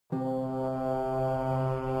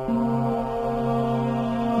The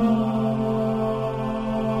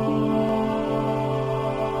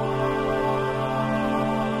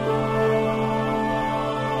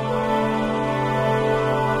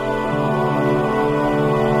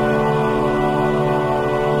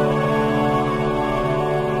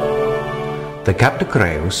Cap de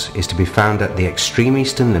Creus is to be found at the extreme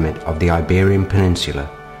eastern limit of the Iberian Peninsula,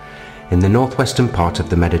 in the northwestern part of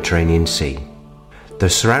the Mediterranean Sea. The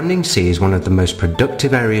surrounding sea is one of the most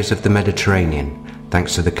productive areas of the Mediterranean,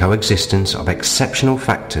 thanks to the coexistence of exceptional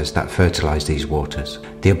factors that fertilize these waters,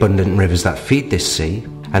 the abundant rivers that feed this sea,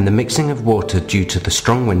 and the mixing of water due to the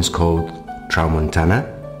strong winds called tramontana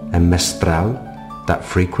and mestral that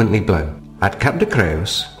frequently blow. At Cap de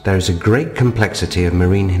Creus, there is a great complexity of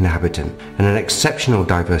marine inhabitants and an exceptional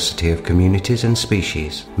diversity of communities and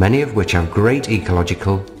species, many of which have great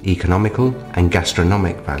ecological, economical and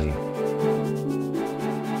gastronomic value.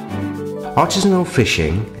 Artisanal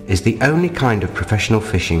fishing is the only kind of professional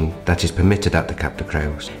fishing that is permitted at the Cap de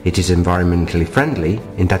Creus. It is environmentally friendly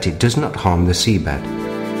in that it does not harm the seabed.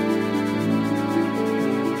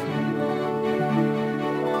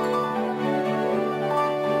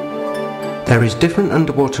 There is different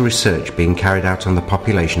underwater research being carried out on the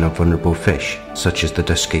population of vulnerable fish, such as the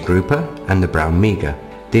dusky grouper and the brown meager.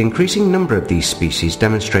 The increasing number of these species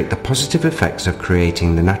demonstrate the positive effects of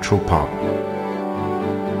creating the natural park.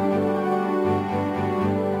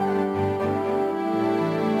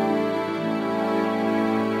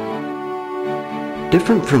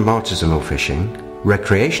 Different from artisanal fishing,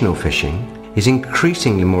 recreational fishing is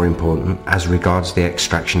increasingly more important as regards the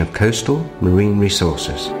extraction of coastal marine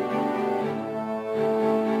resources.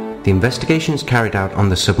 The investigations carried out on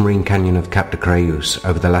the submarine canyon of Cap de Creus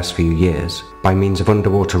over the last few years by means of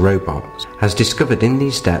underwater robots has discovered in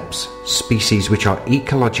these depths species which are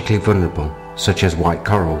ecologically vulnerable, such as white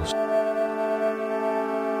corals.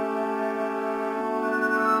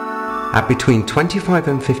 At between 25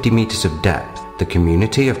 and 50 meters of depth, the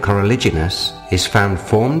community of Coralligenous is found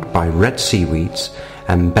formed by red seaweeds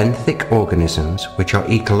and benthic organisms which are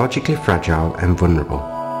ecologically fragile and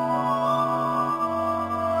vulnerable.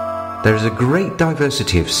 There is a great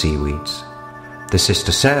diversity of seaweeds. The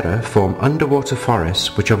Cystocera form underwater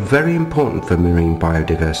forests which are very important for marine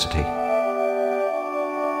biodiversity.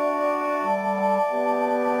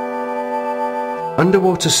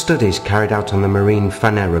 Underwater studies carried out on the marine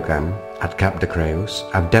phanerogam at Cap de Creus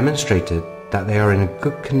have demonstrated that they are in a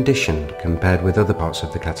good condition compared with other parts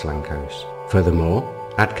of the Catalan coast. Furthermore,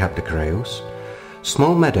 at Cap de Creus,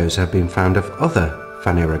 small meadows have been found of other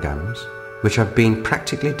phanerogams which have been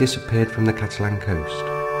practically disappeared from the Catalan coast.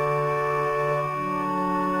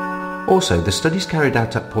 Also, the studies carried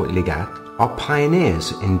out at Port Ligat are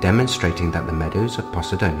pioneers in demonstrating that the meadows of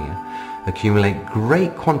Posidonia accumulate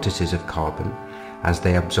great quantities of carbon as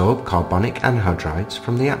they absorb carbonic anhydrides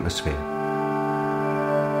from the atmosphere.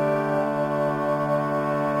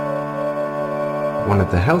 One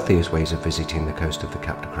of the healthiest ways of visiting the coast of the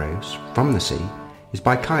Cap de Creus from the sea is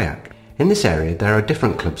by kayak. In this area there are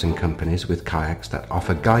different clubs and companies with kayaks that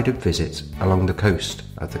offer guided visits along the coast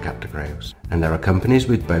of the Cap de Creus, and there are companies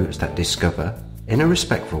with boats that discover, in a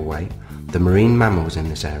respectful way, the marine mammals in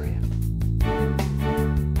this area.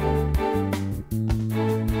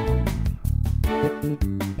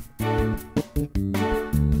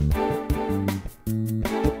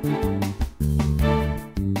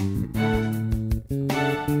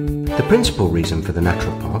 The principal reason for the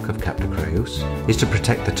natural park of Cap de Creus is to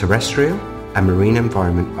protect the terrestrial and marine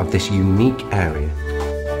environment of this unique area.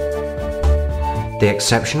 The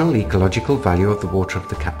exceptional ecological value of the water of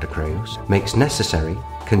the Cap de Creus makes necessary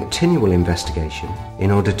continual investigation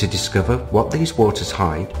in order to discover what these waters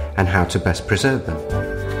hide and how to best preserve them.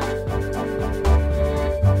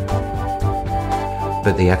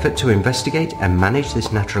 But the effort to investigate and manage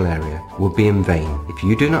this natural area will be in vain if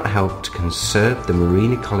you do not help to conserve the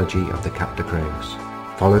marine ecology of the Cap de Creus.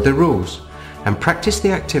 Follow the rules and practice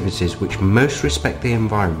the activities which most respect the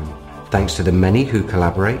environment. Thanks to the many who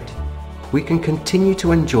collaborate, we can continue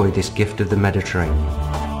to enjoy this gift of the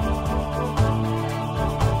Mediterranean.